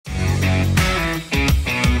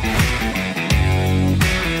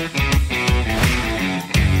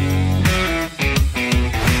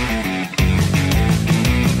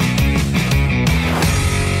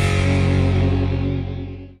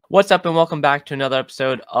What's up, and welcome back to another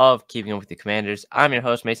episode of Keeping Up with the Commanders. I'm your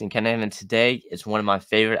host, Mason Kennan, and today is one of my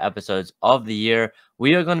favorite episodes of the year.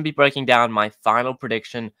 We are going to be breaking down my final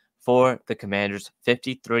prediction for the Commanders'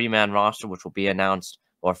 53-man roster, which will be announced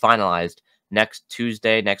or finalized next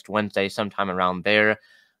Tuesday, next Wednesday, sometime around there.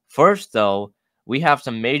 First, though, we have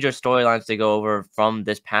some major storylines to go over from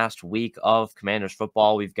this past week of Commanders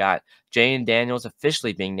football. We've got Jayden Daniels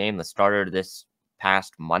officially being named the starter this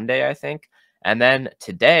past Monday, I think. And then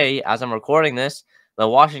today, as I'm recording this, the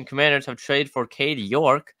Washington Commanders have traded for Cade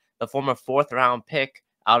York, the former fourth-round pick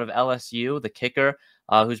out of LSU, the kicker,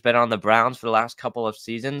 who's been on the Browns for the last couple of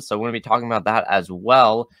seasons. So we're going to be talking about that as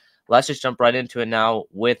well. Let's just jump right into it now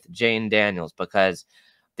with Jayden Daniels, because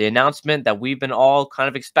the announcement that we've been all kind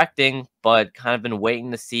of expecting, but kind of been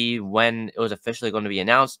waiting to see when it was officially going to be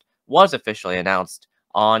announced, was officially announced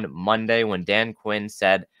on Monday when Dan Quinn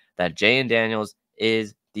said that Jayden Daniels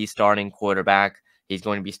is the starting quarterback. He's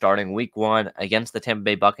going to be starting week 1 against the Tampa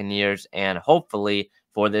Bay Buccaneers and hopefully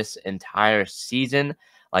for this entire season.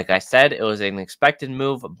 Like I said, it was an expected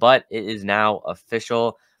move, but it is now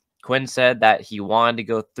official. Quinn said that he wanted to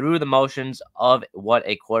go through the motions of what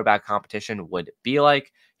a quarterback competition would be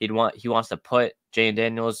like. He wants to put Jayden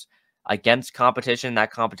Daniels against competition,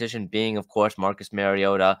 that competition being, of course, Marcus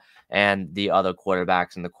Mariota and the other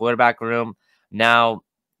quarterbacks in the quarterback room. Now,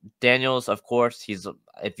 Daniels, of course,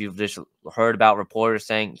 if you've just heard about reporters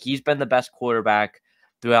saying he's been the best quarterback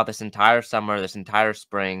throughout this entire summer, this entire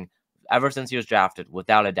spring, ever since he was drafted,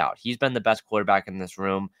 without a doubt. He's been the best quarterback in this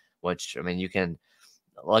room, which, I mean, you can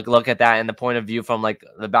look at that in the point of view from like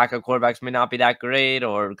the backup quarterbacks may not be that great,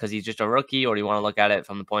 or because he's just a rookie, or you want to look at it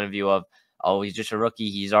from the point of view of, oh, he's just a rookie,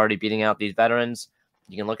 he's already beating out these veterans.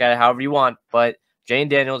 You can look at it however you want, but Jayden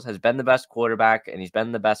Daniels has been the best quarterback, and he's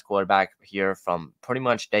been the best quarterback here from pretty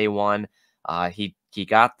much day one. He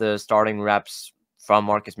got the starting reps from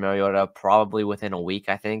Marcus Mariota probably within a week,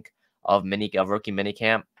 I think, of rookie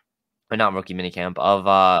minicamp, or not rookie minicamp, of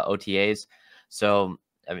OTAs. So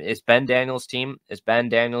I mean, it's Ben Daniels' team. It's Ben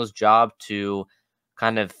Daniels' job to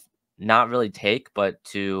kind of not really take, but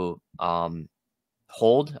to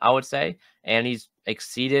hold, I would say. And he's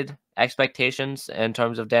exceeded expectations in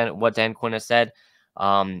terms of what Dan Quinn has said.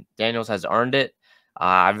 Daniels has earned it.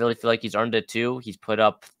 I really feel like he's earned it too. He's put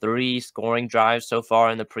up 3 scoring drives so far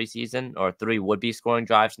in the preseason, or 3 would-be scoring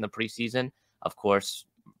drives in the preseason. Of course,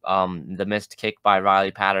 the missed kick by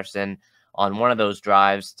Riley Patterson on one of those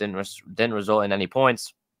drives didn't result in any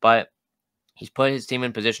points, but he's put his team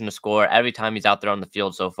in position to score every time he's out there on the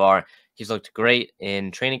field so far. He's looked great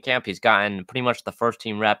in training camp. He's gotten pretty much the first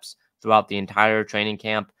team reps throughout the entire training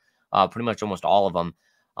camp, pretty much almost all of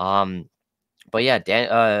them. But yeah,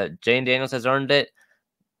 Jayden Daniels has earned it.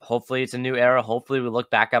 Hopefully it's a new era. Hopefully we look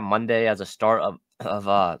back at Monday as a start of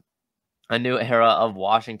a new era of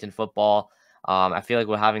Washington football. I feel like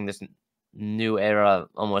we're having this new era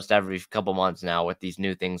almost every couple months now with these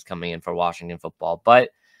new things coming in for Washington football.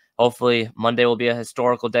 But hopefully Monday will be a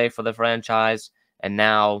historical day for the franchise. And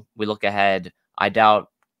now we look ahead. I doubt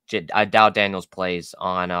Daniels plays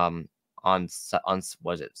on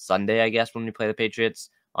was it Sunday, I guess, when we play the Patriots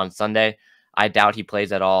on Sunday. I doubt he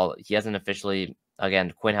plays at all. He hasn't officially,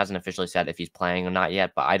 again, Quinn hasn't officially said if he's playing or not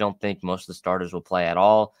yet, but I don't think most of the starters will play at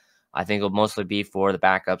all. I think it'll mostly be for the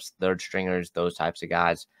backups, third stringers, those types of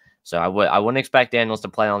guys. So I wouldn't expect Daniels to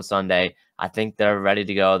play on Sunday. I think they're ready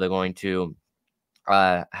to go. They're going to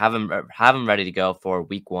have him ready to go for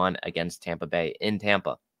week 1 against Tampa Bay in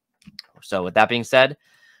Tampa. So with that being said,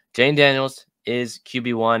 Jayden Daniels is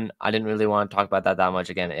QB1. I didn't really want to talk about that much.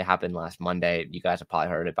 Again, it happened last Monday. You guys have probably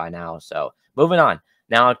heard it by now. So moving on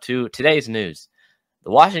now to today's news.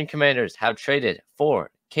 The Washington Commanders have traded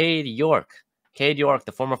for Cade York. Cade York,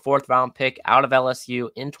 the former 4th-round pick out of LSU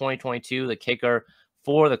in 2022, the kicker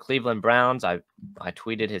for the Cleveland Browns. I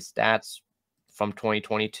tweeted his stats from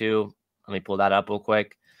 2022. Let me pull that up real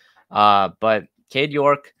quick. But Cade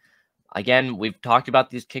York, again, we've talked about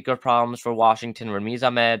these kicker problems for Washington. Ramiz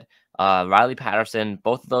Ahmed, Riley Patterson,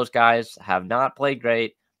 both of those guys have not played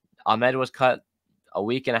great. Ahmed was cut a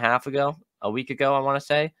week ago, I want to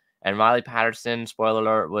say. And Riley Patterson, spoiler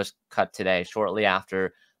alert, was cut today, shortly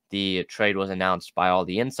after the trade was announced by all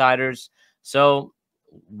the insiders. So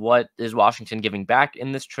what is Washington giving back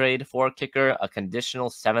in this trade for a kicker? A conditional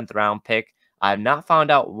 7th-round pick. I have not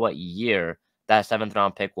found out what year that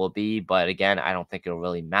 7th-round pick will be, but again, I don't think it'll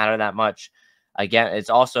really matter that much. Again, it's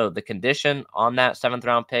also the condition on that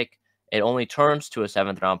 7th-round pick. It only turns to a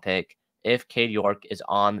 7th-round pick if Cade York is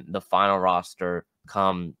on the final roster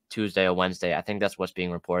come Tuesday or Wednesday. I think that's what's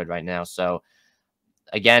being reported right now. So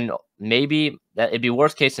again, maybe that it'd be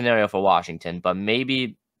worst case scenario for Washington, but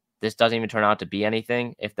maybe this doesn't even turn out to be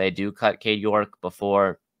anything if they do cut Cade York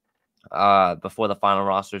before the final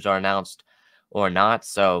rosters are announced or not.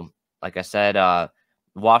 So, like I said,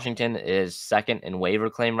 Washington is second in waiver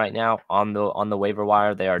claim right now on the waiver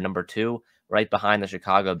wire. They are number 2, right behind the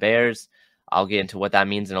Chicago Bears. I'll get into what that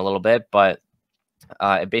means in a little bit, but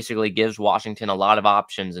it basically gives Washington a lot of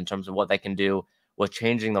options in terms of what they can do with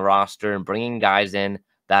changing the roster and bringing guys in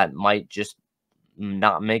that might just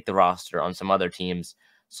not make the roster on some other teams.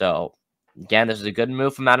 So, again, this is a good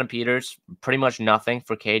move from Adam Peters. Pretty much nothing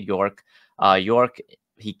for Cade York. York,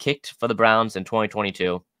 he kicked for the Browns in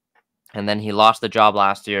 2022, and then he lost the job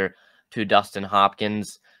last year to Dustin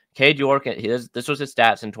Hopkins. Cade York, this was his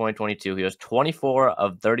stats in 2022. He was 24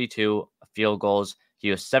 of 32 field goals. He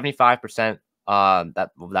was 75%.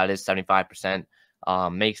 That is 75%.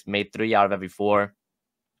 Made 3 out of every 4.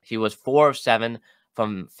 He was 4 of 7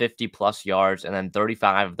 from 50+ yards, and then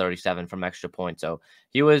 35 of 37 from extra points. So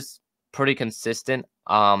he was pretty consistent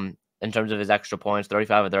in terms of his extra points.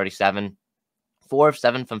 35 of 37. 4 of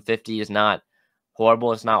 7 from 50 is not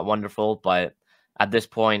horrible. It's not wonderful, but at this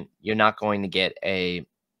point, you're not going to get a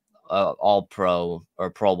all-pro or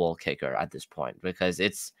Pro Bowl kicker at this point, because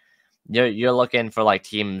you're looking for like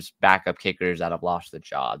teams' backup kickers that have lost the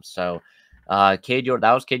job. So Cade York,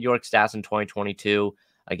 that was Cade York's stats in 2022.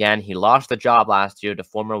 Again, he lost the job last year to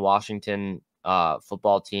former Washington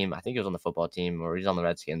football team. I think he was on the football team, or he's on the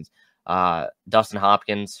Redskins. Dustin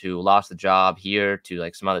Hopkins, who lost the job here to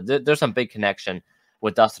like some other. There's some big connection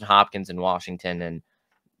with Dustin Hopkins in Washington, and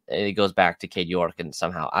it goes back to Cade York, and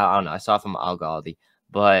somehow I don't know. I saw from Al Galdi,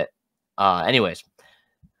 but anyways,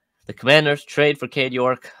 the Commanders trade for Cade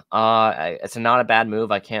York. It's not a bad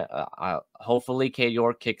move. I can't. Hopefully, Cade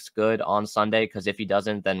York kicks good on Sunday, because if he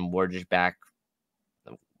doesn't, then we're just back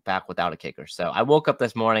without a kicker. So I woke up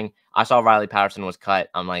this morning, I saw Riley Patterson was cut.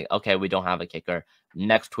 I'm like, okay, we don't have a kicker.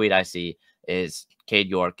 Next tweet I see is Cade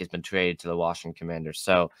York has been traded to the Washington Commanders.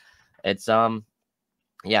 So it's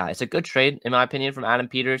it's a good trade in my opinion from Adam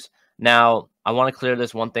Peters. Now, I want to clear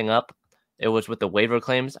this one thing up. It was with the waiver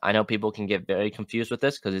claims. I know people can get very confused with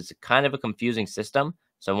this because it's kind of a confusing system.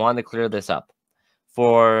 So I wanted to clear this up.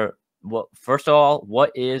 First of all,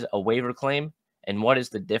 what is a waiver claim, and what is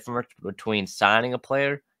the difference between signing a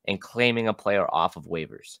player and claiming a player off of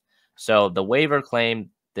waivers? So the waiver claim,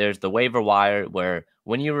 there's the waiver wire, where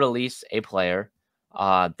when you release a player,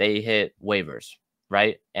 they hit waivers,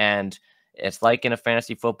 right? And it's like in a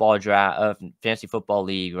fantasy football fantasy football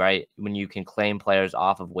league, right? When you can claim players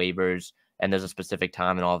off of waivers and there's a specific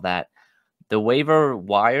time and all of that. The waiver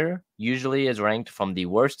wire usually is ranked from the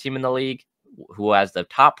worst team in the league, who has the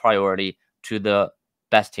top priority, to the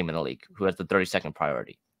best team in the league, who has the 32nd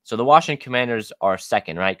priority. So the Washington Commanders are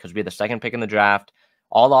second, right? Because we had the second pick in the draft.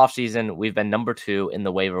 All offseason, we've been number 2 in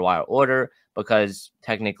the waiver wire order, because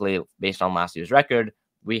technically, based on last year's record,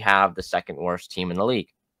 we have the second worst team in the league.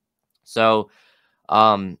 So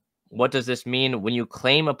what does this mean? When you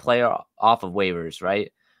claim a player off of waivers,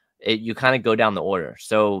 right, you kind of go down the order.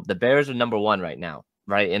 So the Bears are number 1 right now,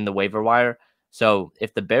 right, in the waiver wire. So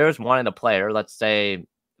if the Bears wanted a player, let's say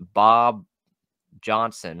Bob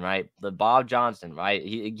Johnson, right? The Bob Johnson, right?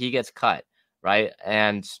 He gets cut, right?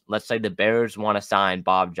 And let's say the Bears want to sign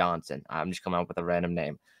Bob Johnson. I'm just coming up with a random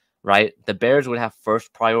name, right? The Bears would have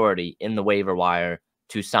first priority in the waiver wire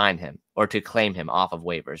to sign him or to claim him off of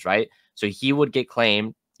waivers, right? So he would get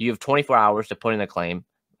claimed. You have 24 hours to put in a claim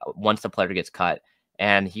once the player gets cut,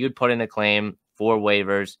 and he would put in a claim for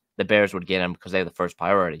waivers. The Bears would get him because they have the first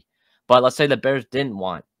priority. But let's say the Bears didn't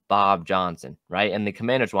want Bob Johnson, right? And the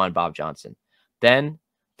Commanders wanted Bob Johnson. Then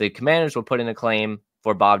the Commanders would put in a claim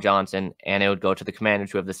for Bob Johnson, and it would go to the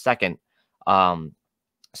Commanders, who have the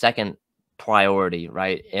second priority,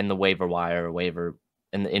 right, in the waiver wire, in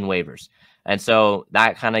waivers. And so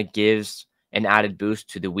that kind of gives an added boost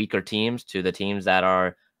to the weaker teams, to the teams that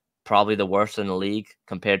are probably the worst in the league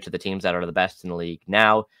compared to the teams that are the best in the league.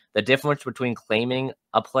 Now, the difference between claiming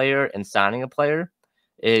a player and signing a player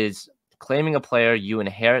is claiming a player, you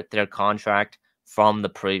inherit their contract from the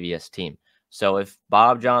previous team. So if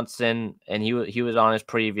Bob Johnson, and he was on his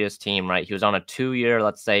previous team, right? He was on a 2-year,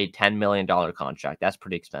 let's say $10 million contract. That's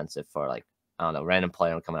pretty expensive for, like, I don't know, random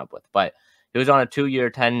player I'm coming up with. But he was on a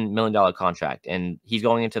 2-year, $10 million contract, and he's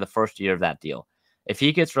going into the first year of that deal. If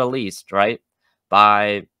he gets released, right,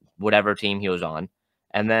 by whatever team he was on,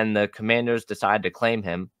 and then the Commanders decide to claim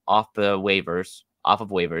him off of waivers,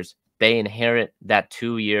 they inherit that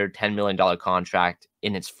 2-year, $10 million contract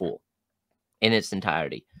in its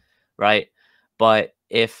entirety, right? But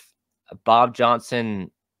if Bob Johnson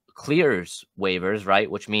clears waivers, right,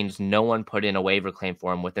 which means no one put in a waiver claim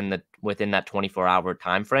for him within that 24-hour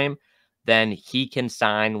time frame, then he can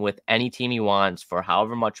sign with any team he wants for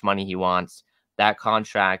however much money he wants. That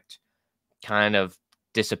contract kind of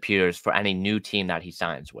disappears for any new team that he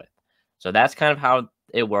signs with. So that's kind of how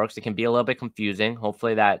it works. It can be a little bit confusing.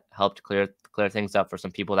 Hopefully that helped clear things up for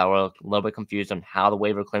some people that were a little bit confused on how the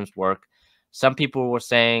waiver claims work. Some people were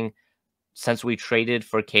saying, since we traded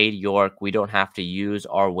for Cade York, we don't have to use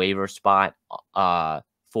our waiver spot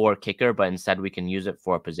for kicker, but instead we can use it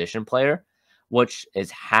for a position player, which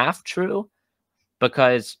is half true,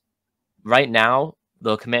 because right now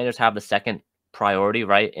the Commanders have the second priority,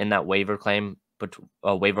 right, in that waiver claim, but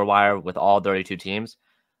waiver wire with all 32 teams.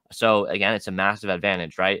 So again, it's a massive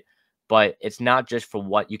advantage, right? But it's not just for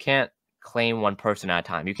what you can't claim one person at a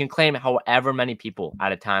time. You can claim however many people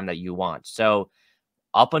at a time that you want. So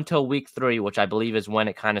up until week 3, which I believe is when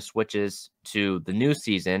it kind of switches to the new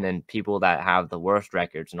season and people that have the worst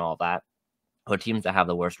records and all that, or teams that have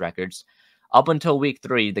the worst records, up until week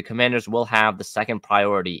 3, the Commanders will have the second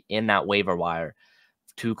priority in that waiver wire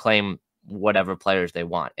to claim whatever players they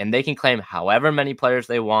want. And they can claim however many players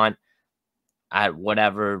they want at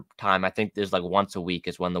whatever time. I think there's like once a week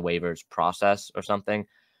is when the waivers process or something.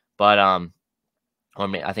 But I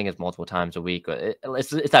mean, I think it's multiple times a week.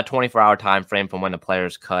 It's that 24-hour time frame from when the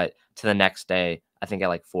players cut to the next day. I think at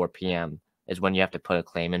like 4 p.m. is when you have to put a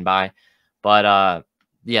claim in by. But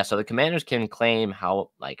yeah, so the Commanders can claim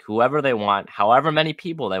whoever they want, however many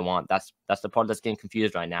people they want. That's the part that's getting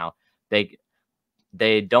confused right now.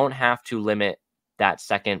 They don't have to limit that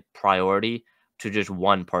second priority to just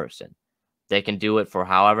one person. They can do it for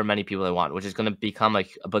however many people they want, which is going to become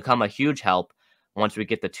a huge help once we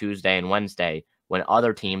get to Tuesday and Wednesday, when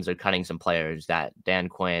other teams are cutting some players that Dan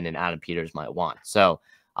Quinn and Adam Peters might want. So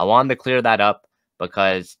I wanted to clear that up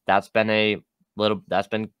because that's been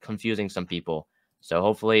confusing some people. So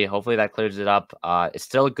hopefully that clears it up. It's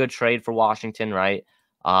still a good trade for Washington, right?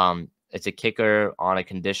 It's a kicker on a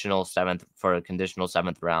conditional seventh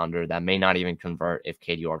rounder that may not even convert if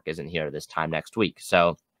Cade York isn't here this time next week.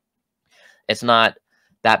 So it's not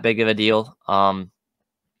that big of a deal.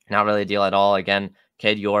 Not really a deal at all. Again,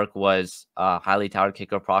 Cade York was a highly touted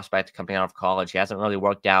kicker prospect coming out of college. He hasn't really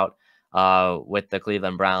worked out with the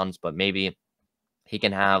Cleveland Browns, but maybe he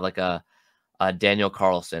can have like a Daniel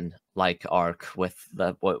Carlson like arc with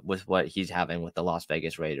what he's having with the Las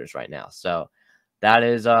Vegas Raiders right now. So that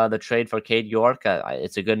is the trade for Cade York.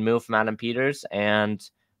 It's a good move from Adam Peters, and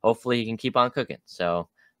hopefully he can keep on cooking. So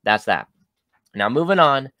that's that. Now moving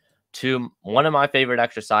on to one of my favorite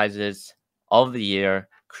exercises of the year,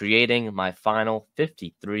 creating my final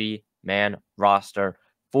 53-man roster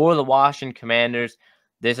for the Washington Commanders.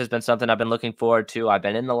 This has been something I've been looking forward to. I've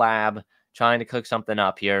been in the lab trying to cook something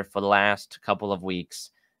up here for the last couple of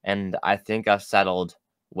weeks, and I think I've settled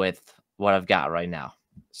with what I've got right now.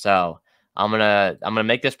 So I'm gonna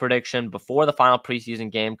make this prediction before the final preseason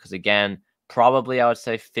game, because again, probably I would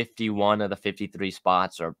say 51 of the 53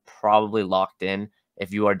 spots are probably locked in.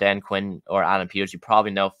 If you are Dan Quinn or Adam Peters, you probably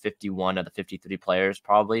know 51 of the 53 players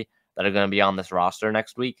probably that are going to be on this roster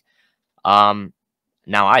next week. Now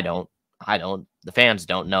I don't. The fans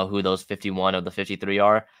don't know who those 51 of the 53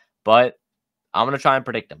 are, but I'm going to try and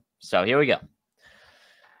predict them. So here we go.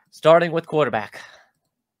 Starting with quarterback.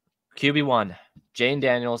 QB1, Jayden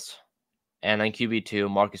Daniels, and then QB2,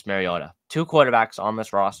 Marcus Mariota. 2 quarterbacks on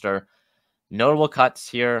this roster. Notable cuts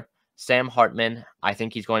here. Sam Hartman, I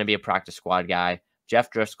think he's going to be a practice squad guy. Jeff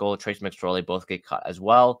Driscoll, Trace McSorley both get cut as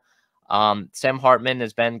well. Sam Hartman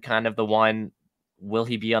has been kind of the one. Will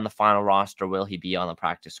he be on the final roster? Will he be on the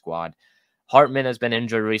practice squad? Hartman has been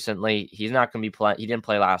injured recently. He's not going to be playing. He didn't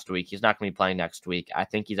play last week. He's not going to be playing next week. I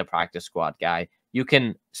think he's a practice squad guy. You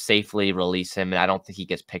can safely release him, and I don't think he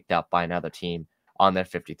gets picked up by another team on their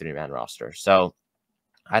 53-man roster. So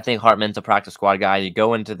I think Hartman's a practice squad guy. You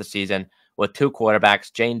go into the season with 2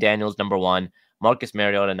 quarterbacks, Jayden Daniels, number 1, Marcus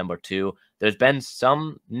Mariota, number 2. There's been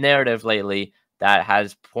some narrative lately that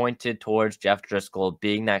has pointed towards Jeff Driscoll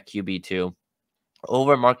being that QB2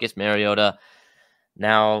 over Marcus Mariota.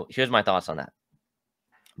 Now, here's my thoughts on that.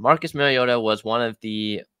 Marcus Mariota was one of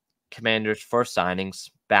the Commanders' first signings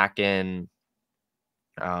back in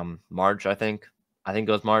March, I think. I think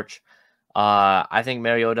it was March. I think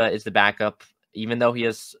Mariota is the backup, even though he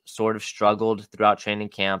has sort of struggled throughout training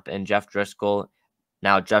camp, and Jeff Driscoll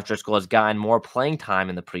has gotten more playing time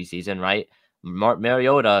in the preseason, right?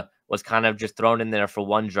 Mariota was kind of just thrown in there for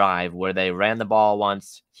one drive where they ran the ball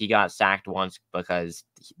once. He got sacked once because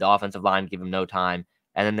the offensive line gave him no time,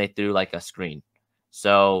 and then they threw like a screen.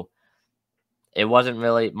 So it wasn't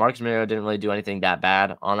really, Marcus Mariota didn't really do anything that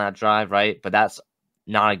bad on that drive, right? But that's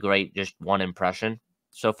not a great just one impression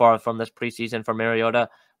so far from this preseason for Mariota.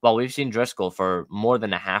 well, we've seen Driscoll for more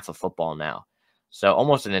than a half of football now. So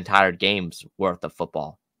almost an entire game's worth of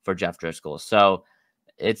football for Jeff Driscoll. So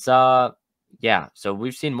it's yeah, so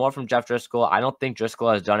we've seen more from Jeff Driscoll. I don't think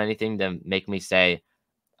Driscoll has done anything to make me say,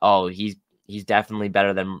 oh, he's definitely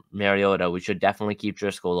better than Mariota. We should definitely keep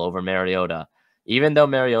Driscoll over Mariota. Even though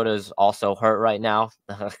Mariota is also hurt right now,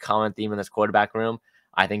 a common theme in this quarterback room,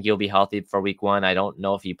 I think he'll be healthy for week 1. I don't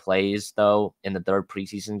know if he plays, though, in the 3rd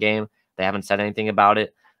preseason game. They haven't said anything about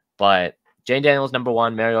it. But Jayden Daniels, number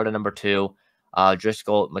 1, Mariota, number 2.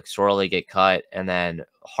 Driscoll, McSorley get cut, and then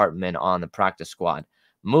Hartman on the practice squad.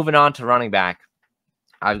 Moving on to running back,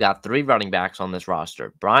 I've got 3 running backs on this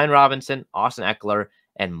roster. Brian Robinson, Austin Eckler,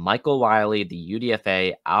 and Michael Wiley, the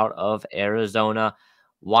UDFA out of Arizona.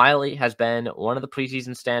 Wiley has been one of the preseason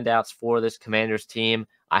standouts for this Commanders team.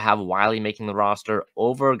 I have Wiley making the roster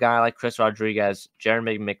over a guy like Chris Rodriguez,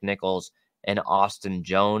 Jeremy McNichols, and Austin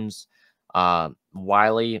Jones.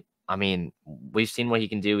 Wiley, I mean, we've seen what he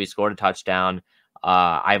can do. He scored a touchdown.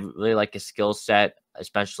 I really like his skill set,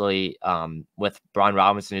 especially with Brian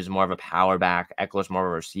Robinson, who's more of a power back. Eckler's more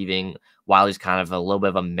of a receiving. Wiley's kind of a little bit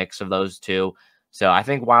of a mix of those two. So I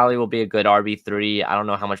think Wiley will be a good RB3. I don't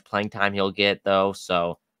know how much playing time he'll get, though.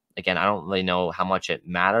 So, again, I don't really know how much it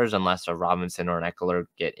matters unless a Robinson or an Eckler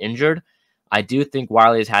get injured. I do think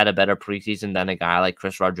Wiley has had a better preseason than a guy like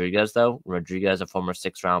Chris Rodriguez, though. Rodriguez, a former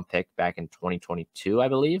 6th-round pick back in 2022, I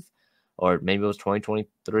believe. Or maybe it was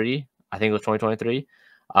 2023. I think it was 2023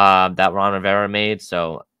 that Ron Rivera made.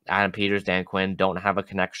 So Adam Peters, Dan Quinn don't have a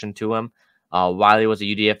connection to him. Wiley was a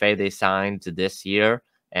UDFA they signed this year.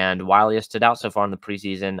 And Wiley has stood out so far in the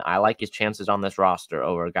preseason. I like his chances on this roster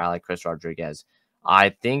over a guy like Chris Rodriguez. I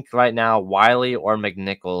think right now Wiley or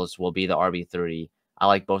McNichols will be the RB3. I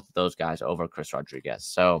like both of those guys over Chris Rodriguez.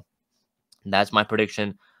 So that's my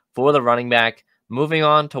prediction for the running back. Moving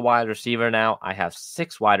on to wide receiver now. I have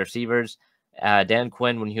 6 wide receivers. Dan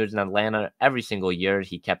Quinn, when he was in Atlanta, every single year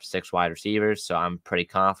he kept 6 wide receivers. So I'm pretty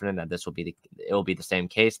confident that it will be the same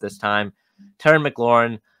case this time. Terry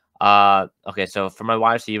McLaurin. Okay, so for my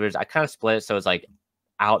wide receivers, I kind of split. So it's like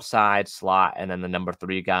outside slot and then the number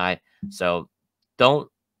 3 guy. So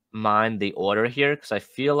don't mind the order here because I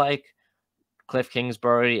feel like Cliff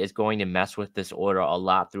Kingsbury is going to mess with this order a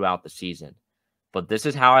lot throughout the season. But this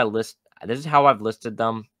is how I've listed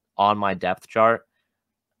them on my depth chart.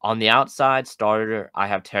 On the outside starter, I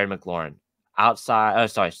have Terry McLaurin.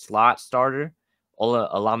 Slot starter,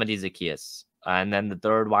 Olamide Zaccheaus. And then the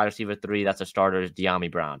 3rd wide receiver 3, that's a starter, is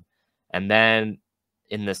De'Ami Brown. And then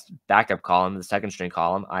in this backup column, the 2nd string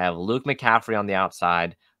column, I have Luke McCaffrey on the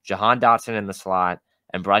outside, Jahan Dotson in the slot,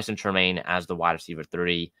 and Bryson Tremaine as the wide receiver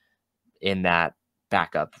 3 in that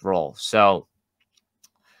backup role. So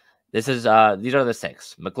these are the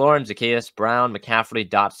 6. McLaurin, Zaccheaus, Brown, McCaffrey,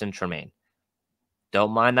 Dotson, Tremaine.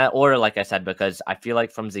 Don't mind that order, like I said, because I feel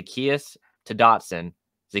like from Zaccheaus to Dotson,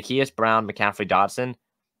 Zaccheaus, Brown, McCaffrey, Dotson,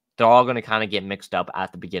 they're all going to kind of get mixed up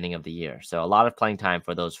at the beginning of the year. So a lot of playing time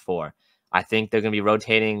for those 4. I think they're going to be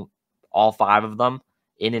rotating all 5 of them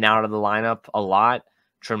in and out of the lineup a lot.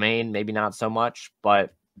 Tremaine, maybe not so much,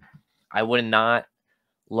 but I would not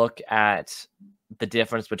look at the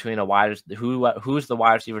difference between who's the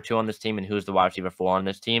wide receiver 2 on this team and who's the wide receiver 4 on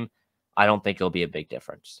this team. I don't think it'll be a big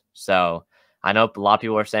difference. So I know a lot of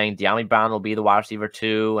people are saying De'Ami Brown will be the wide receiver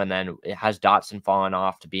 2, and then it has Dotson fallen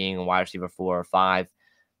off to being a wide receiver 4 or 5.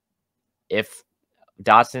 If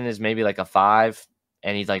Dotson is maybe like a 5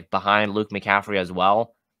 and he's like behind Luke McCaffrey as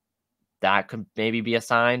well, that could maybe be a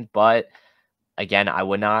sign. But again, I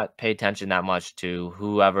would not pay attention that much to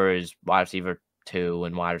whoever is wide receiver 2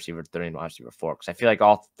 and wide receiver 3 and wide receiver 4, because I feel like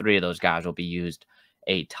all 3 of those guys will be used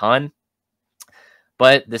a ton.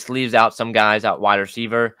 But this leaves out some guys at wide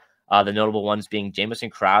receiver. The notable ones being Jamison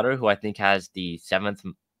Crowder, who I think has the 7th.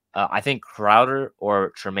 I think Crowder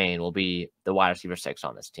or Tremaine will be the wide receiver 6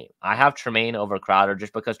 on this team. I have Tremaine over Crowder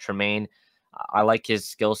just because Tremaine, I like his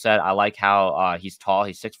skill set. I like how he's tall.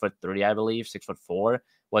 He's 6'3", I believe, 6'4",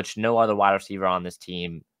 which no other wide receiver on this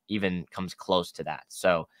team even comes close to that.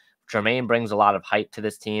 So Tremaine brings a lot of height to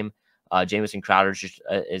this team. Jamison Crowder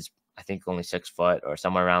is I think only 6 foot or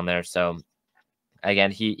somewhere around there. So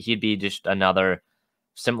again, he'd be just another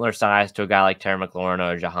similar size to a guy like Terry McLaurin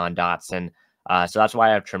or Jahan Dotson. So that's why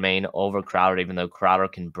I have Tremaine over Crowder, even though Crowder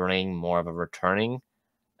can bring more of a returning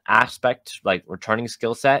aspect, like returning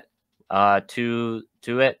skill set to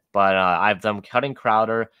it. But I have them cutting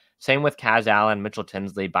Crowder. Same with Kaz Allen, Mitchell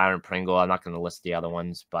Tinsley, Byron Pringle. I'm not going to list the other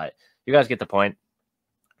ones, but you guys get the point.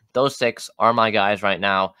 Those 6 are my guys right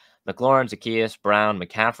now. McLaurin, Zaccheaus, Brown,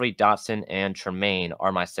 McCaffrey, Dotson, and Tremaine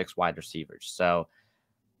are my 6 wide receivers. So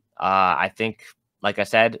I think like I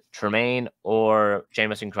said, Tremaine or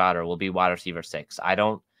Jamison Crowder will be wide receiver 6.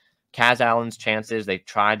 Kaz Allen's chances, they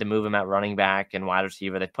tried to move him at running back and wide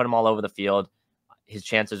receiver. They put him all over the field. His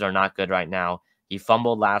chances are not good right now. He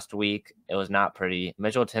fumbled last week. It was not pretty.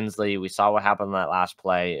 Mitchell Tinsley, we saw what happened in that last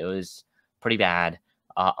play. It was pretty bad.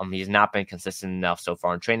 He's not been consistent enough so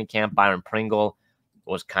far in training camp. Byron Pringle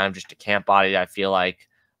was kind of just a camp body, I feel like,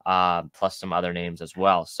 plus some other names as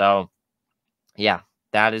well. So, yeah,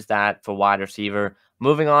 that is that for wide receiver.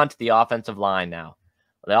 Moving on to the offensive line now.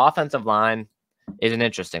 The offensive line is an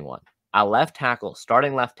interesting one. At left tackle,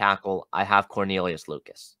 starting left tackle, I have Cornelius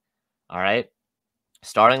Lucas. All right.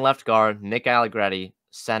 Starting left guard, Nick Allegretti.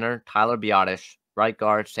 Center, Tyler Biotish. Right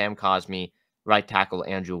guard, Sam Cosmi. Right tackle,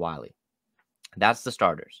 Andrew Wiley. That's the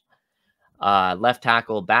starters. Left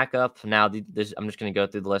tackle, backup. Now, I'm just going to go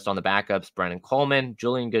through the list on the backups. Brandon Coleman,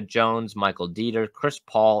 Julian Good-Jones, Michael Dieter, Chris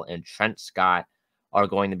Paul, and Trent Scott are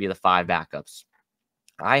going to be the 5 backups.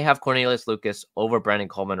 I have Cornelius Lucas over Brandon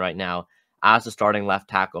Coleman right now as the starting left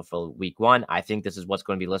tackle for week 1. I think this is what's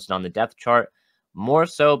going to be listed on the depth chart, more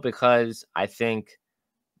so because I think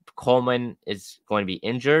Coleman is going to be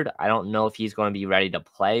injured. I don't know if he's going to be ready to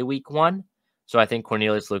play week 1. So I think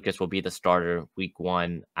Cornelius Lucas will be the starter week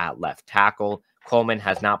 1 at left tackle. Coleman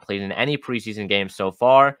has not played in any preseason games so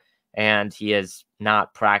far, and he has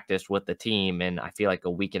not practiced with the team in, I feel like,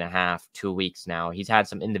 a week and a half, 2 weeks now. He's had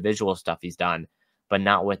some individual stuff he's done, but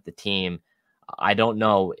not with the team. I don't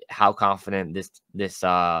know how confident this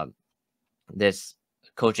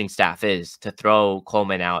coaching staff is to throw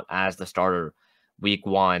Coleman out as the starter week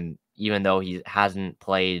 1, even though he hasn't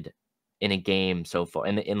played in a game so far,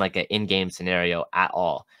 in like an in-game scenario at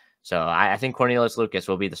all. So I think Cornelius Lucas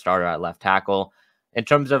will be the starter at left tackle. In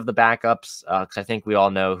terms of the backups, because I think we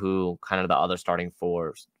all know who kind of the other starting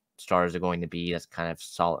 4 starters are going to be. That's kind of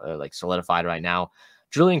solidified right now.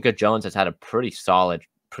 Julian Good-Jones has had a pretty solid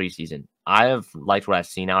preseason. I have liked what I've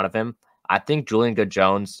seen out of him. I think Julian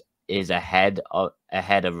Good-Jones is ahead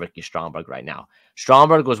of Ricky Stromberg right now.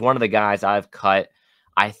 Stromberg was one of the guys I've cut.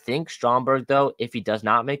 I think Stromberg, though, if he does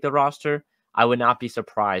not make the roster, I would not be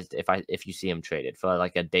surprised if you see him traded for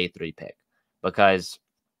like a day 3 pick, because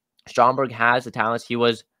Stromberg has the talents. He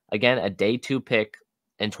was, again, a day 2 pick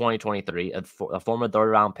in 2023, a former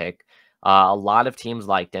 3rd round pick. A lot of teams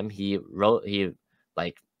liked him. He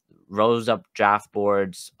rose up draft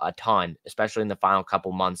boards a ton, especially in the final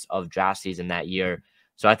couple months of draft season that year.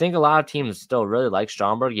 So I think a lot of teams still really like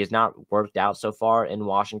Stromberg. He has not worked out so far in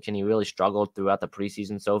Washington. He really struggled throughout the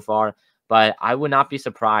preseason so far. But I would not be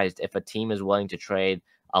surprised if a team is willing to trade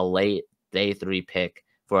a late day 3 pick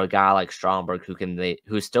for a guy like Stromberg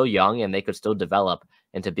who's still young and they could still develop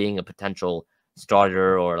into being a potential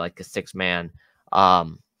starter or like a 6-man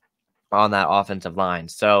on that offensive line.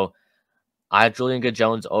 So I have Julian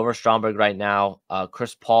Good-Jones over Stromberg right now.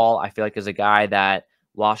 Chris Paul, I feel like, is a guy that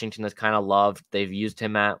Washington has kind of loved. They've used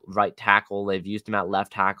him at right tackle. They've used him at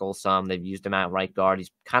left tackle some. They've used him at right guard.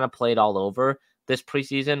 He's kind of played all over this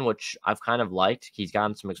preseason, which I've kind of liked. He's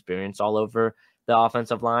gotten some experience all over the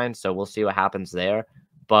offensive line, so we'll see what happens there.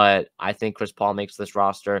 But I think Chris Paul makes this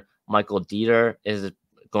roster. Michael Dieter is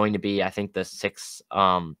going to be, I think, the 6th.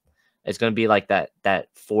 It's going to be like that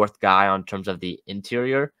 4th guy on terms of the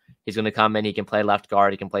interior. He's going to come in. He can play left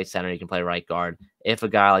guard. He can play center. He can play right guard. If a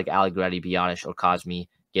guy like Allegretti, Biotish, or Cosmi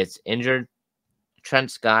gets injured, Trent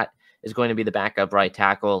Scott is going to be the backup right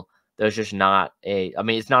tackle. There's just not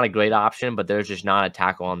it's not a great option, but there's just not a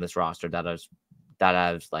tackle on this roster that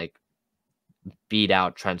has like beat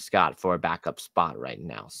out Trent Scott for a backup spot right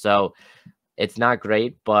now. So it's not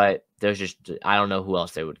great, but I don't know who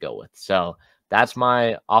else they would go with. So that's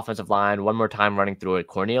my offensive line. One more time running through it.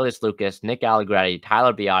 Cornelius Lucas, Nick Allegretti,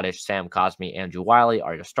 Tyler Biotish, Sam Cosmi, Andrew Wiley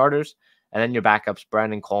are your starters. And then your backups,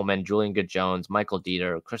 Brandon Coleman, Julian Good-Jones, Michael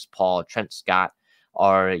Dieter, Chris Paul, Trent Scott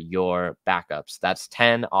are your backups. That's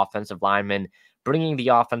 10 offensive linemen, bringing the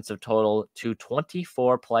offensive total to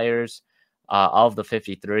 24 players of the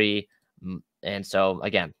 53. And so,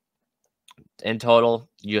 again, in total,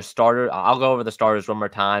 your starter, I'll go over the starters one more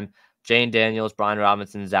time. Jayden Daniels, Brian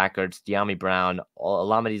Robinson, Zach Ertz, De'Ami Brown,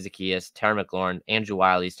 Olamide Zaccheaus, Terry McLaurin, Andrew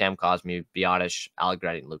Wiley, Sam Cosmi, Biotish,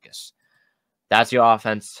 Allegretti, and Lucas. That's your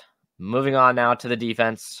offense. Moving on now to the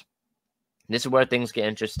defense. This is where things get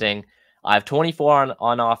interesting. I have 24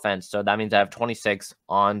 on offense, so that means I have 26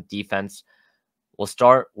 on defense. We'll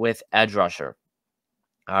start with edge rusher.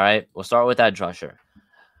 All right, we'll start with edge rusher.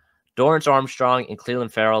 Dorrance Armstrong and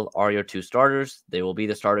Cleveland Farrell are your 2 starters. They will be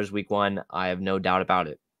the starters week 1. I have no doubt about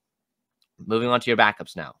it. Moving on to your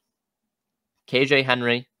backups now. KJ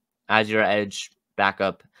Henry as your edge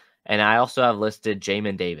backup. And I also have listed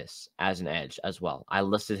Jamin Davis as an edge as well. I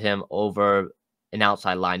listed him over an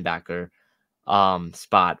outside linebacker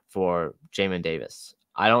spot for Jamin Davis.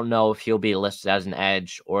 I don't know if he'll be listed as an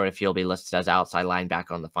edge or if he'll be listed as outside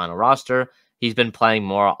linebacker on the final roster. He's been playing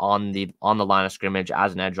more on the line of scrimmage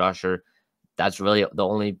as an edge rusher. That's really the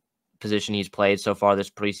only position he's played so far this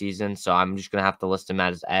preseason. So I'm just gonna have to list him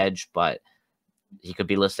as edge, but he could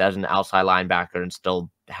be listed as an outside linebacker and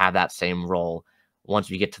still have that same role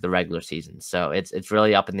once we get to the regular season. So it's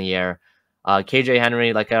really up in the air. KJ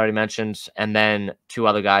Henry, like I already mentioned, and then two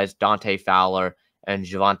other guys, Dante Fowler and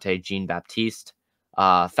Javonte Jean-Baptiste.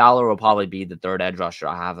 Fowler will probably be the third edge rusher.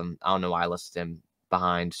 I have him. I don't know why I listed him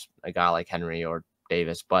behind a guy like Henry or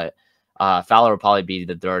Davis, but Fowler will probably be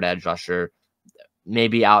the third edge rusher,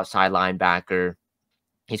 maybe outside linebacker.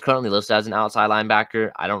 He's currently listed as an outside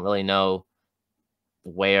linebacker. I don't really know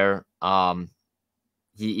where.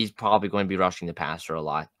 He's probably going to be rushing the passer a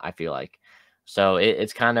lot, I feel like. So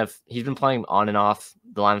it's kind of, he's been playing on and off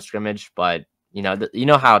the line of scrimmage, but you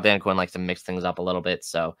know how Dan Quinn likes to mix things up a little bit.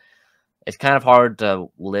 So it's kind of hard to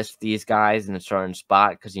list these guys in a certain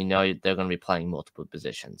spot because you know they're going to be playing multiple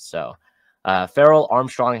positions. So Farrell,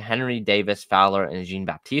 Armstrong, Henry, Davis, Fowler, and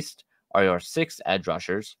Jean-Baptiste are your 6 edge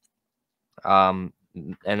rushers. And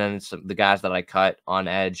then the guys that I cut on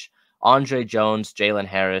edge: Andre Jones, Jalen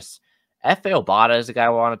Harris. F.A. Obata is a guy I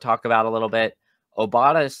want to talk about a little bit.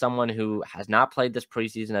 Obata is someone who has not played this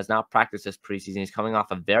preseason, has not practiced this preseason. He's coming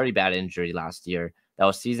off a very bad injury last year that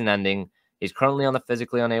was season-ending. He's currently on the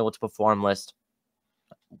physically unable to perform list.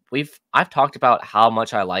 I've talked about how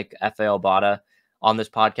much I like F.A. Obata on this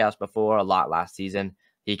podcast before, a lot last season.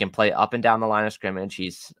 He can play up and down the line of scrimmage.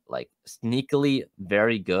 He's like sneakily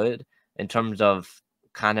very good in terms of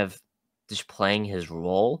kind of just playing his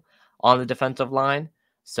role on the defensive line.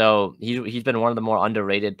 So he's been one of the more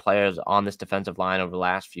underrated players on this defensive line over the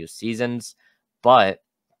last few seasons. But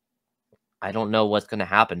I don't know what's going to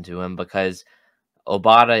happen to him because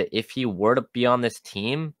Obata, if he were to be on this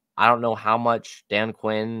team, I don't know how much Dan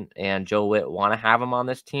Quinn and Joe Witt want to have him on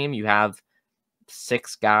this team. You have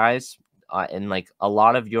 6 guys, and like a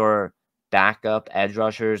lot of your backup edge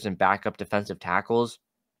rushers and backup defensive tackles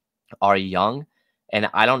are young, and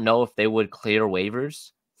I don't know if they would clear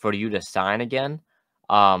waivers for you to sign again.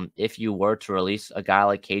 If you were to release a guy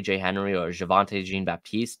like KJ Henry or Javonte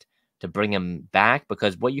Jean-Baptiste to bring him back,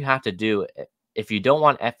 because what you have to do if you don't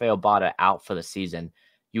want F.A. Obata out for the season,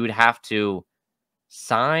 you would have to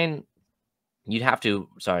sign. You'd have to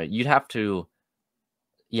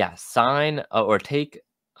sign or take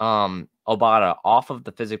Obata off of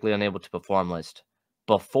the physically unable to perform list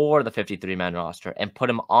before the 53-man roster and put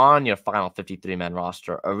him on your final 53-man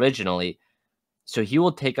roster originally. So he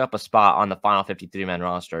will take up a spot on the final 53-man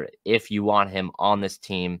roster if you want him on this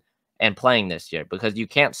team and playing this year, because you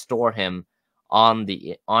can't store him on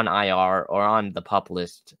IR or on the PUP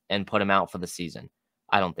list and put him out for the season.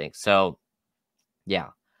 I don't think so. Yeah.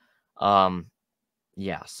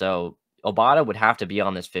 So Obata would have to be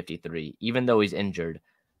on this 53, even though he's injured,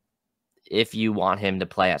 if you want him to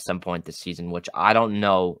play at some point this season, which I don't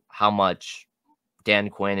know how much Dan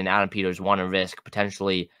Quinn and Adam Peters want to risk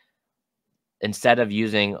potentially. Instead of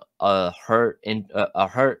using a hurt F.A.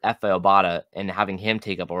 Obata and having him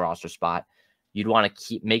take up a roster spot, you'd want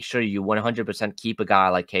to make sure you 100% keep a guy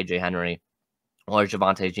like KJ Henry or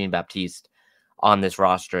Javonte Jean-Baptiste on this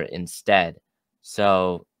roster instead.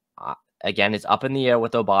 So again, it's up in the air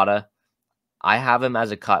with Obata. I have him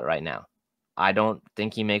as a cut right now. I don't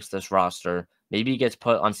think he makes this roster. Maybe he gets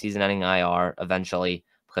put on season-ending IR eventually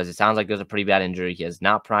because it sounds like there's a pretty bad injury. He has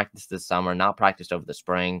not practiced this summer, not practiced over the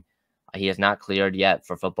spring. He has not cleared yet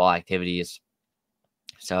for football activities.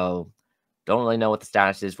 So don't really know what the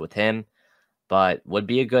status is with him, but would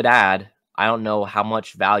be a good add. I don't know how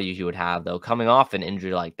much value he would have, though, coming off an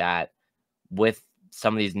injury like that with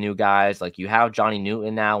some of these new guys. Like you have Johnny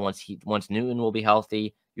Newton now. Once Newton will be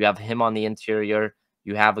healthy, you have him on the interior.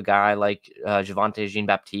 You have a guy like Javonte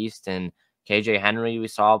Jean-Baptiste and KJ Henry. We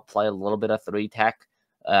saw play a little bit of 3-tech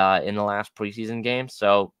in the last preseason game.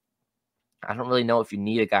 So I don't really know if you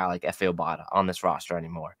need a guy like F.A. Obata on this roster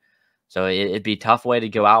anymore. So it'd be a tough way to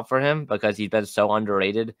go out for him because he's been so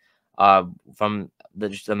underrated from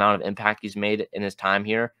just the amount of impact he's made in his time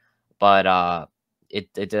here. But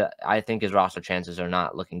I think his roster chances are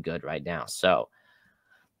not looking good right now. So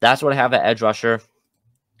that's what I have at edge rusher.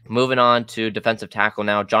 Moving on to defensive tackle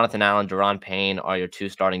now. Jonathan Allen, Daron Payne are your 2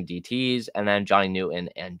 starting DTs, and then Johnny Newton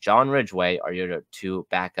and John Ridgeway are your 2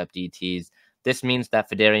 backup DTs. This means that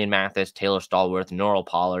Fedarian Mathis, Taylor Stallworth, Norrell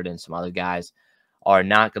Pollard, and some other guys are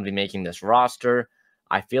not going to be making this roster.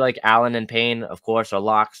 I feel like Allen and Payne, of course, are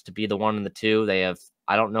locks to be the 1 and the 2.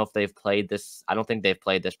 I don't know if they've played this. I don't think they've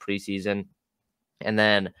played this preseason. And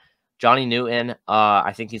then Johnny Newton,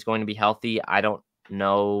 I think he's going to be healthy. I don't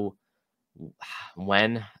know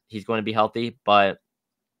when he's going to be healthy, but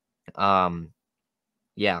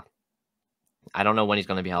yeah, I don't know when he's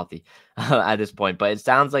going to be healthy at this point. But it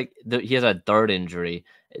sounds like he has a third injury.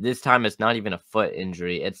 This time it's not even a foot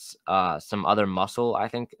injury. It's some other muscle, I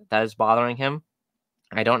think, that is bothering him.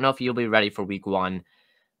 I don't know if he'll be ready for week 1,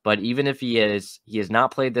 but even if he has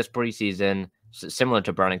not played this preseason, similar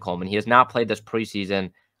to Brennan Coleman. He has not played this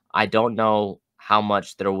preseason. I don't know how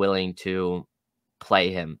much they're willing to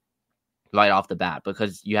play him right off the bat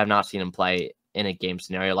because you have not seen him play in a game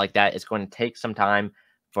scenario like that. It's going to take some time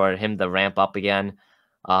for him to ramp up again.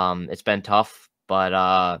 It's been tough,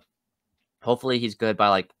 but hopefully he's good by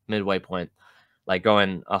like midway point, like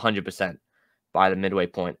going 100% by the midway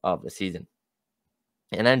point of the season.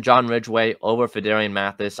 And then John Ridgway over Fedarian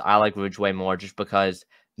Mathis. I like Ridgway more just because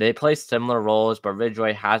they play similar roles, but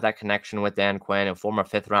Ridgway has that connection with Dan Quinn, a former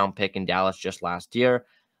 5th-round pick in Dallas just last year.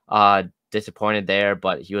 Disappointed there,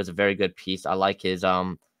 but he was a very good piece. I like his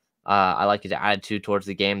attitude towards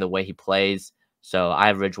the game, the way he plays. So I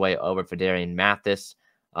have Ridgway over Fedarian Mathis.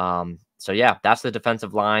 So yeah, that's the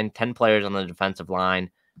defensive line. 10 players on the defensive line.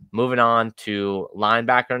 Moving on to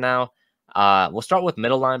linebacker now. We'll start with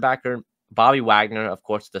middle linebacker. Bobby Wagner, of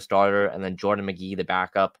course, the starter, and then Jordan McGee, the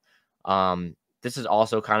backup. This is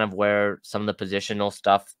also kind of where some of the positional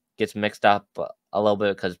stuff gets mixed up a little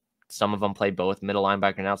bit because some of them play both middle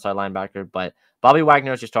linebacker and outside linebacker. But Bobby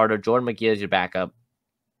Wagner is your starter. Jordan McGee is your backup.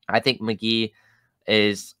 I think McGee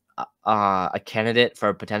is a candidate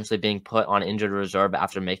for potentially being put on injured reserve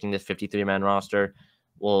after making this 53-man roster.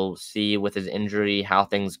 We'll see with his injury how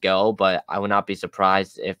things go, but I would not be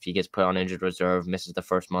surprised if he gets put on injured reserve, misses the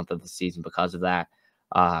first month of the season because of that.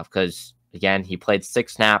 Because, again, he played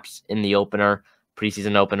 6 snaps in the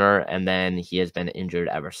preseason opener, and then he has been injured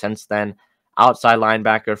ever since then. Outside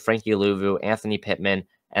linebacker, Frankie Louvu, Anthony Pittman,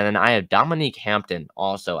 and then I have Dominique Hampton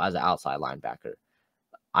also as an outside linebacker.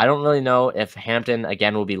 I don't really know if Hampton,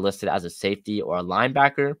 again, will be listed as a safety or a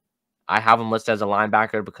linebacker. I have him listed as a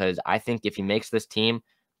linebacker because I think if he makes this team,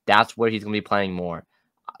 that's where he's going to be playing more.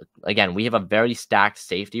 Again, we have a very stacked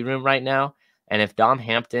safety room right now. And if Dom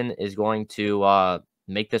Hampton is going to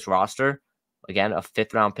make this roster, again, a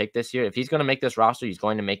 5th-round pick this year, if he's going to make this roster, he's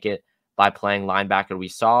going to make it by playing linebacker. We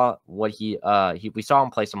saw what we saw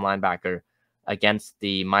him play some linebacker against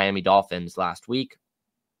the Miami Dolphins last week.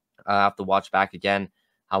 I have to watch back again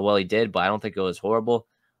how well he did, but I don't think it was horrible.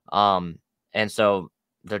 And so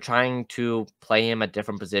they're trying to play him at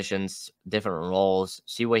different positions, different roles,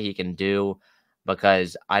 see what he can do,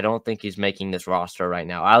 because I don't think he's making this roster right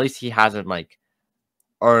now. At least he hasn't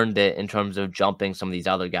earned it in terms of jumping some of these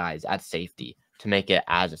other guys at safety to make it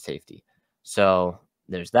as a safety. So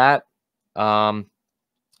there's that.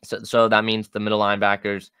 So that means the middle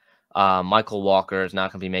linebackers, Michael Walker is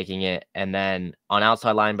not going to be making it. And then on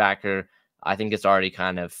outside linebacker, I think it's already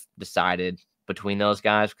kind of decided between those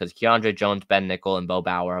guys because Keandre Jones, Ben Nickel, and Bo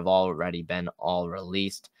Bauer have already been all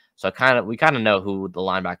released. So we kind of know who the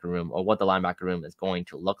linebacker room or what the linebacker room is going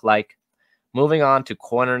to look like. Moving on to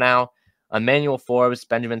corner now. Emmanuel Forbes,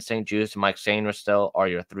 Benjamin St. Juste, and Mike Sainristil are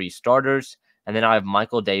your 3 starters. And then I have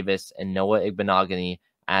Michael Davis and Noah Igbenogany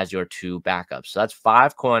as your 2 backups. So that's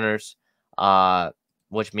 5 corners,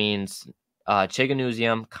 which means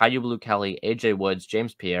Chiganuzium, Caillou Blue-Kelly, AJ Woods,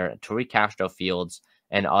 James Pierre, Tariq Castro-Fields,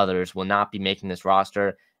 and others will not be making this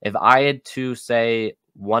roster. If I had to say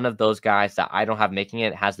one of those guys that I don't have making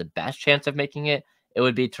it has the best chance of making it, it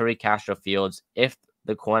would be Tariq Castro-Fields if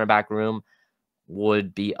the cornerback room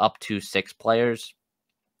would be up to 6 players.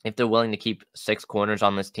 If they're willing to keep 6 corners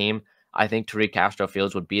on this team, I think Tariq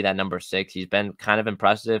Castro-Fields would be that number 6. He's been kind of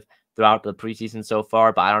impressive throughout the preseason so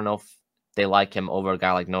far, but I don't know if they like him over a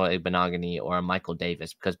guy like Noah Igbenogany or Michael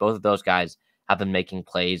Davis because both of those guys have been making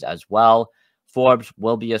plays as well. Forbes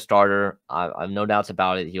will be a starter. I have no doubts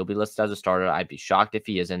about it. He'll be listed as a starter. I'd be shocked if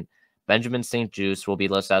he isn't. Benjamin St. Juste will be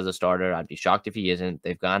listed as a starter. I'd be shocked if he isn't.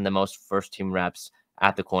 They've gotten the most first-team reps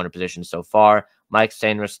at the corner position so far. Mike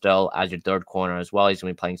Sainristil as your 3rd corner as well. He's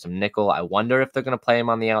going to be playing some nickel. I wonder if they're going to play him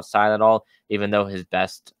on the outside at all, even though his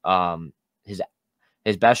best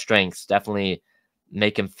strengths definitely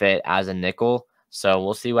make him fit as a nickel. So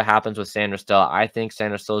we'll see what happens with Sainristil. I think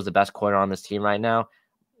Sainristil is the best corner on this team right now.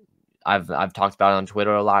 I've talked about it on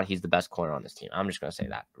Twitter a lot. He's the best corner on this team. I'm just going to say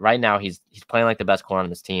that. Right now, he's playing like the best corner on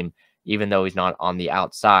this team, even though he's not on the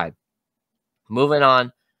outside. Moving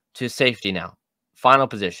on to safety now. Final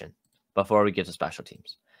position before we get to special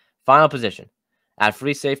teams. Final position. At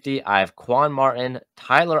free safety, I have Quan Martin,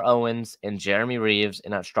 Tyler Owens, and Jeremy Reeves.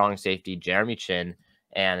 And at strong safety, Jeremy Chin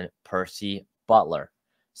and Percy Butler.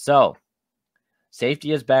 So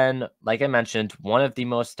Safety has been, like I mentioned, one of the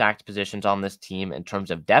most stacked positions on this team in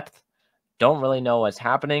terms of depth. Don't really know what's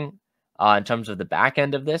happening in terms of the back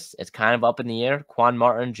end of this. It's kind of up in the air. Quan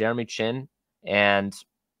Martin, Jeremy Chin, and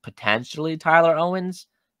potentially Tyler Owens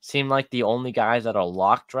seem like the only guys that are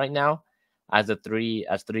locked right now as three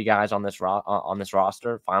guys on this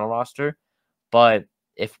roster, final roster. But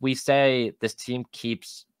if we say this team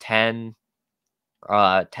keeps 10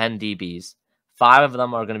 DBs, 5 of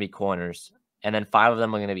them are going to be corners, and then 5 of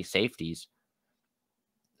them are going to be safeties.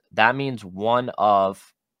 That means one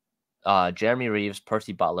of Jeremy Reeves,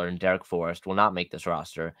 Percy Butler, and Derek Forrest will not make this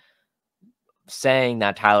roster, saying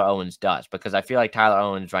that Tyler Owens does, because I feel like Tyler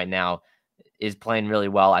Owens right now is playing really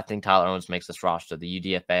well. I think Tyler Owens makes this roster. The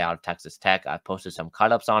UDFA out of Texas Tech. I posted some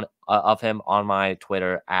cut-ups of him on my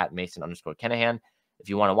Twitter at Mason_Kenahan. If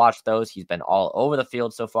you want to watch those, he's been all over the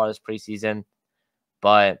field so far this preseason.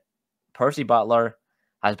 But Percy Butler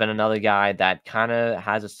has been another guy that kind of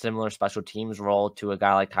has a similar special teams role to a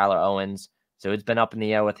guy like Tyler Owens. So it's been up in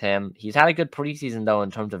the air with him. He's had a good preseason, though,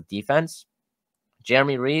 in terms of defense.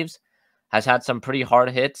 Jeremy Reeves has had some pretty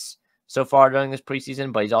hard hits so far during this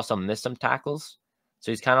preseason, but he's also missed some tackles.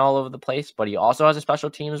 So he's kind of all over the place, but he also has a special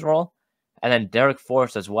teams role. And then Derek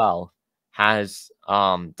Forrest as well has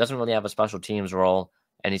doesn't really have a special teams role,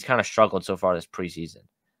 and he's kind of struggled so far this preseason.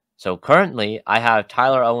 So currently, I have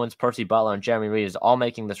Tyler Owens, Percy Butler, and Jeremy Reeves all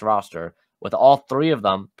making this roster, with all 3 of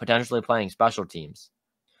them potentially playing special teams.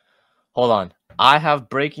 Hold on. I have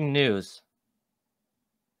breaking news.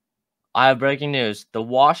 The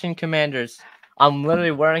Washington Commanders, I'm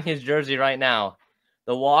literally wearing his jersey right now.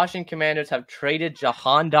 The Washington Commanders have traded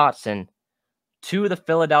Jahan Dotson to the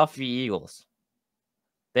Philadelphia Eagles.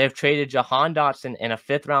 They have traded Jahan Dotson and a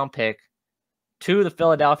 5th-round pick to the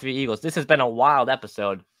Philadelphia Eagles. This has been a wild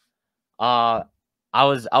episode. I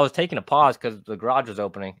was taking a pause because the garage was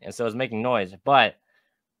opening, and so it was making noise. But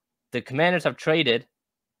the Commanders have traded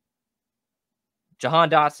Jahan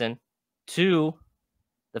Dotson to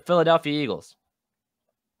the Philadelphia Eagles.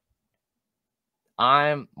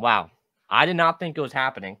 Wow. I did not think it was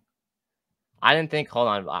happening. I didn't think. Hold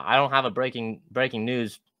on. I don't have a breaking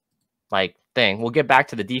news like thing. We'll get back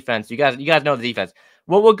to the defense. You guys know the defense.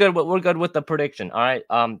 Well, we're good. We're good with the prediction. All right.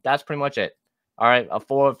 That's pretty much it. All right.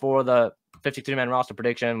 For the 53-man roster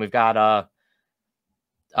prediction, we've got all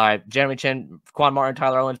right, Jeremy Chin, Quan Martin,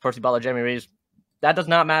 Tyler Owens, Percy Butler, Jeremy Reeves. That does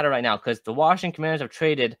not matter right now because the Washington Commanders have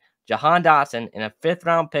traded Jahan Dotson in a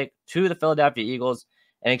 5th-round pick to the Philadelphia Eagles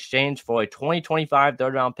in exchange for a 2025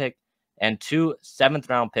 3rd-round pick and 2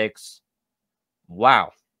 7th-round picks.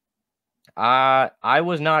 Wow. I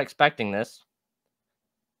was not expecting this,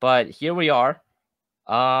 but here we are.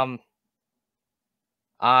 Wow.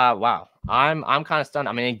 I'm kind of stunned.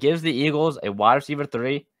 I mean, it gives the Eagles a wide receiver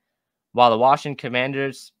 3, while the Washington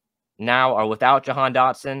Commanders now are without Jahan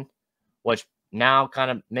Dotson, which now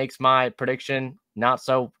kind of makes my prediction not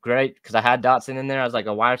so great because I had Dotson in there as like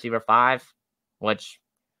a wide receiver 5, which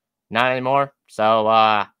not anymore.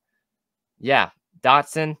 So yeah,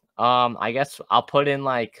 Dotson. I guess I'll put in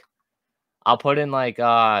like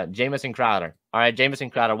Jamison Crowder. All right, Jamison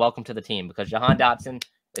Crowder, welcome to the team because Jahan Dotson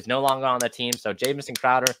is no longer on the team. So Jamison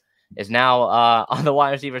Crowder is now on the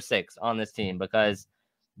wide receiver 6 on this team because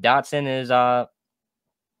Dotson is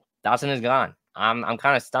gone. I'm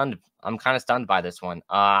kind of stunned. I'm kind of stunned by this one.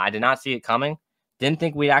 I did not see it coming. Didn't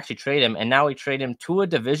think we'd actually trade him, and now we trade him to a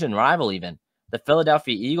division rival. Even the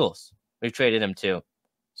Philadelphia Eagles, we've traded him to.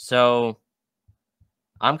 So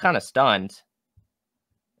I'm kind of stunned.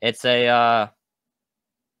 It's I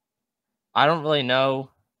don't really know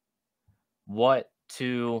what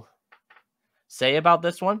to say about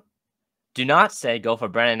this one. Do not say go for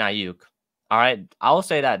Brandon Ayuk. All right, I'll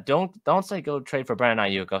say that. Don't say go trade for Brandon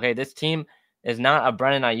Ayuk. Okay, this team is not a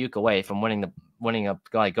Brandon Ayuk away from going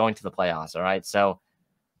to the playoffs. All right, so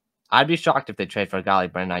I'd be shocked if they trade for a guy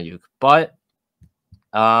like Brandon Ayuk. But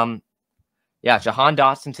yeah, Jahan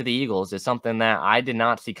Dotson to the Eagles is something that I did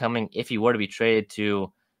not see coming if he were to be traded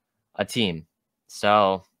to a team.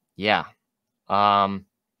 So yeah,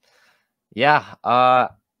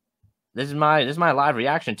 this is my live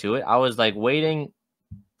reaction to it. I was like waiting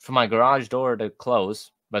for my garage door to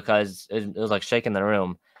close because it was like shaking the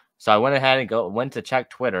room. So I went ahead and went to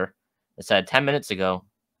check Twitter. It said 10 minutes ago,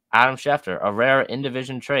 Adam Schefter, a rare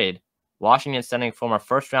in-division trade. Washington sending former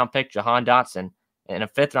 1st-round pick Jahan Dotson and a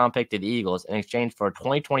 5th-round pick to the Eagles in exchange for a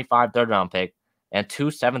 2025 3rd-round pick and 2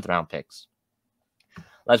 7th-round picks.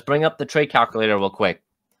 Let's bring up the trade calculator real quick.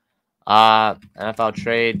 NFL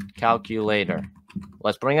trade calculator.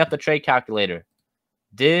 Let's bring up the trade calculator.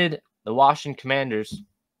 Did the Washington Commanders...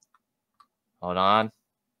 Hold on.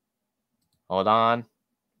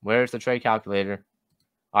 Where's the trade calculator?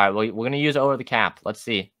 All right, well, we're going to use over the cap. Let's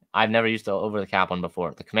see. I've never used the over the cap one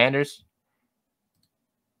before. The Commanders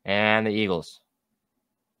and the Eagles.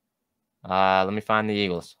 Let me find the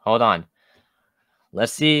Eagles. Hold on.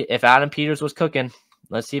 Let's see if Adam Peters was cooking.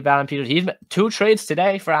 Let's see if Adam Peters. He's 2 trades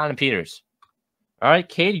today for Adam Peters. All right,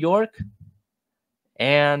 Cade York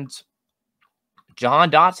and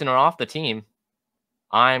Jahan Dotson are off the team.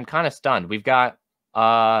 I'm kind of stunned. We've got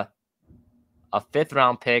a 5th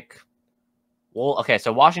round pick. Well, okay,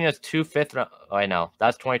 so Washington has 2 5th round. Oh, I know.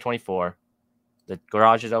 That's 2024. The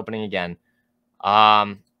garage is opening again.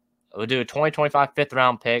 We'll do a 2025 5th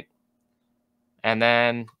round pick. And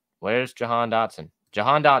then where's Jahan Dotson?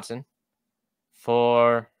 Jahan Dotson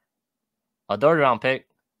for a 3rd round pick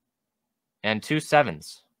and 2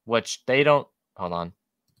 7s, which they don't. Hold on.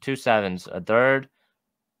 2 7s, a 3rd.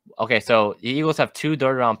 Okay, so the Eagles have 2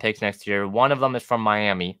 3rd round picks next year. One of them is from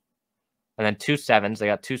Miami. And then 2 7s. They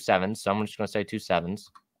got 2 7s. So I'm just going to say 2 7s.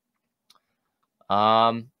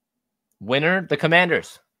 Winner, the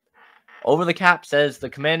Commanders. Over the cap says the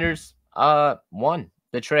Commanders won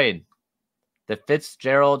the trade. The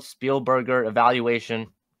Fitzgerald Spielberger evaluation.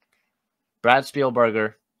 Brad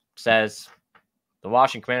Spielberger says the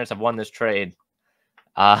Washington Commanders have won this trade.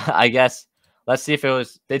 I guess let's see if it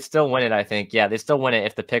was. They'd still win it, I think. Yeah, they'd still win it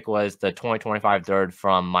if the pick was the 2025 3rd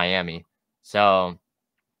from Miami. So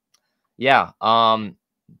yeah,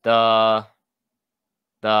 the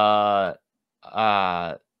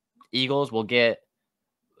Eagles will get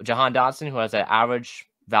Jahan Dotson, who has an average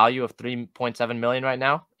value of $3.7 million right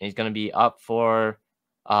now. And he's going to be up for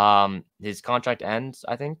his contract ends,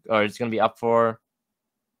 I think, or it's going to be up for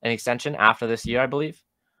an extension after this year, I believe.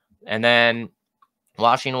 And then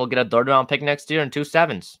Washington will get a 3rd round pick next year and 2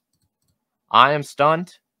 7s. I am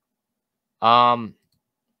stunned. I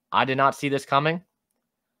did not see this coming.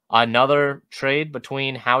 Another trade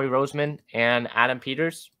between Howie Roseman and Adam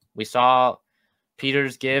Peters. We saw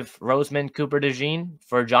Peters give Roseman Cooper DeJean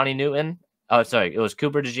for Johnny Newton. Oh, sorry, it was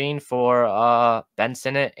Cooper DeJean for Ben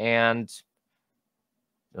Sinnott and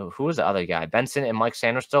who was the other guy? Ben Sinnott and Mike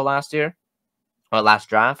Sanders still last year, or last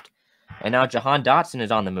draft. And now Jahan Dotson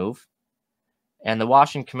is on the move, and the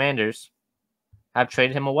Washington Commanders have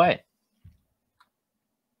traded him away.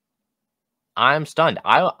 I'm stunned.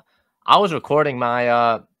 I was recording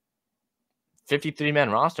my 53-man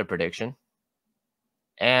roster prediction,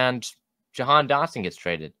 and Jahan Dotson gets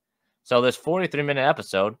traded. So this 43-minute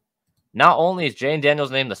episode, not only is Jayden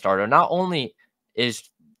Daniels named the starter, not only is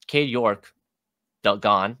Cade York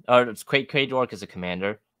gone, or Cade York is a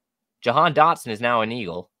Commander, Jahan Dotson is now an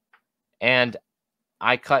Eagle, and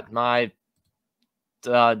I cut my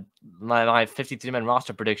 53-man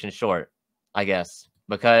roster prediction short, I guess,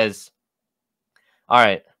 because, all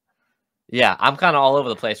right, yeah, I'm kind of all over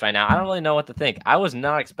the place right now. I don't really know what to think. I was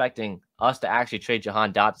not expecting us to actually trade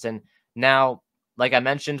Jahan Dotson. Now, like I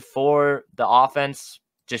mentioned, for the offense,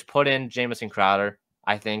 just put in Jamison Crowder,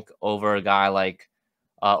 I think, over a guy like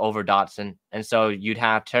over Dotson. And so you'd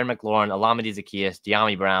have Terry McLaurin, Alameda Zacchaeus,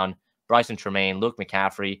 De'Ami Brown, Bryson Tremaine, Luke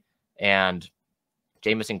McCaffrey, and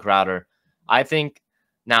Jamison Crowder. I think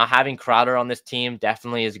now having Crowder on this team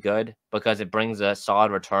definitely is good because it brings a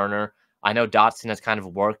solid returner. I know Dotson has kind of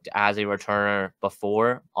worked as a returner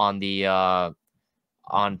before on the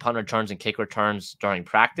on punt returns and kick returns during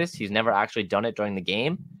practice. He's never actually done it during the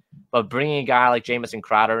game, but bringing a guy like Jamison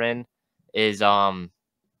Crowder in is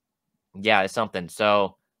it's something.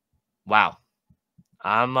 So, wow,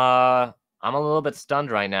 I'm a little bit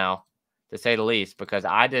stunned right now, to say the least, because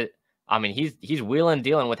he's wheeling and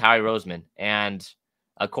dealing with Howie Roseman, and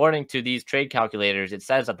according to these trade calculators, it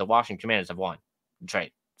says that the Washington Commanders have won the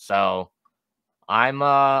trade. So I'm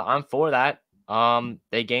for that.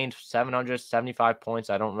 They gained 775 points.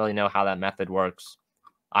 I don't really know how that method works.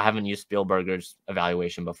 I haven't used Spielberger's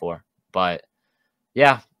evaluation before, but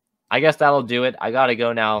yeah, I guess that'll do it. I gotta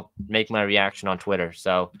go now, make my reaction on Twitter.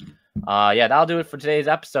 So yeah, that'll do it for today's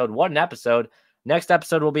episode. What an episode. Next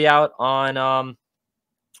episode will be out on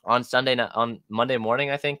Sunday, on Monday morning,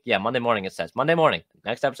 I think. Yeah, Monday morning it says. Monday morning.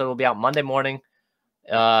 Next episode will be out Monday morning,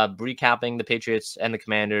 recapping the Patriots and the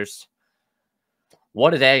Commanders.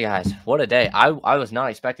 What a day, guys. What a day. I was not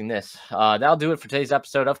expecting this. That'll do it for today's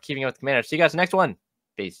episode of Keeping Up with the Commanders. See you guys next one.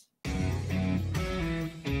 Peace.